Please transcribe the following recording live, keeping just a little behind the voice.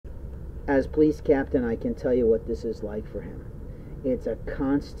As police captain, I can tell you what this is like for him. It's a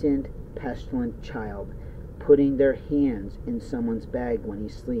constant, pestilent child putting their hands in someone's bag when he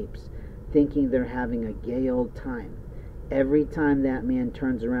sleeps, thinking they're having a gay old time. Every time that man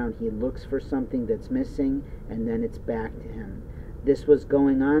turns around, he looks for something that's missing, and then it's back to him. This was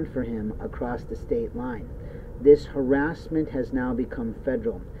going on for him across the state line. This harassment has now become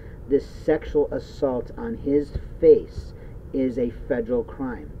federal. This sexual assault on his face is a federal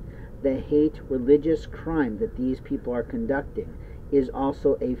crime. The hate religious crime that these people are conducting is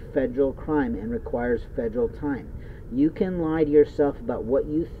also a federal crime and requires federal time. You can lie to yourself about what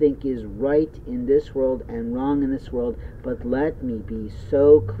you think is right in this world and wrong in this world, but let me be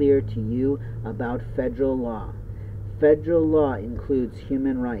so clear to you about federal law. Federal law includes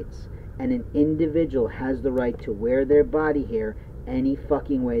human rights, and an individual has the right to wear their body hair any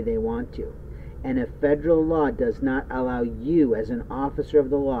fucking way they want to. And if federal law does not allow you as an officer of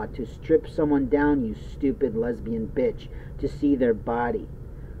the law to strip someone down, you stupid lesbian bitch, to see their body,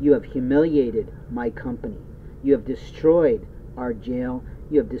 you have humiliated my company. You have destroyed our jail.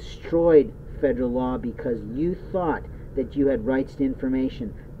 You have destroyed federal law because you thought that you had rights to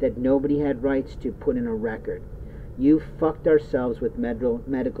information that nobody had rights to put in a record. You fucked ourselves with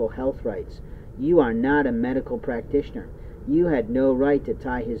medical health rights. You are not a medical practitioner. You had no right to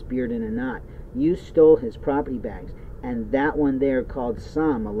tie his beard in a knot. You stole his property bags, and that one there called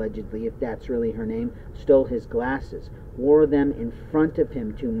Sam, allegedly, if that's really her name, stole his glasses, wore them in front of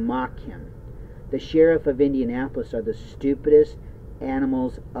him to mock him. The sheriff of Indianapolis are the stupidest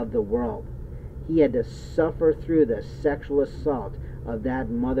animals of the world. He had to suffer through the sexual assault of that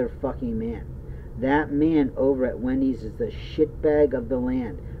motherfucking man. That man over at Wendy's is the shitbag of the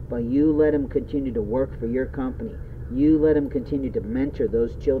land, but you let him continue to work for your company. You let him continue to mentor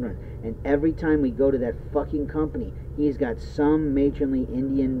those children, and every time we go to that fucking company, he's got some matronly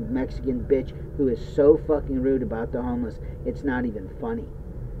Indian Mexican bitch who is so fucking rude about the homeless, it's not even funny.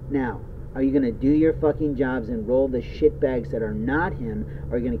 Now, are you going to do your fucking jobs and roll the shitbags that are not him,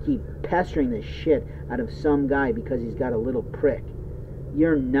 or are you going to keep pestering the shit out of some guy because he's got a little prick?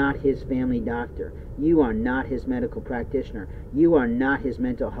 You're not his family doctor. You are not his medical practitioner. You are not his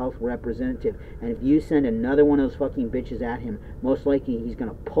mental health representative. And if you send another one of those fucking bitches at him, most likely he's going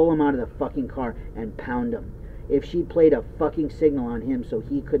to pull him out of the fucking car and pound him. If she played a fucking signal on him so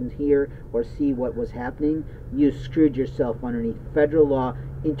he couldn't hear or see what was happening, you screwed yourself underneath federal law,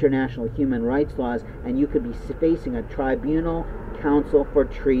 international human rights laws, and you could be facing a tribunal counsel for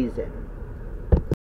treason.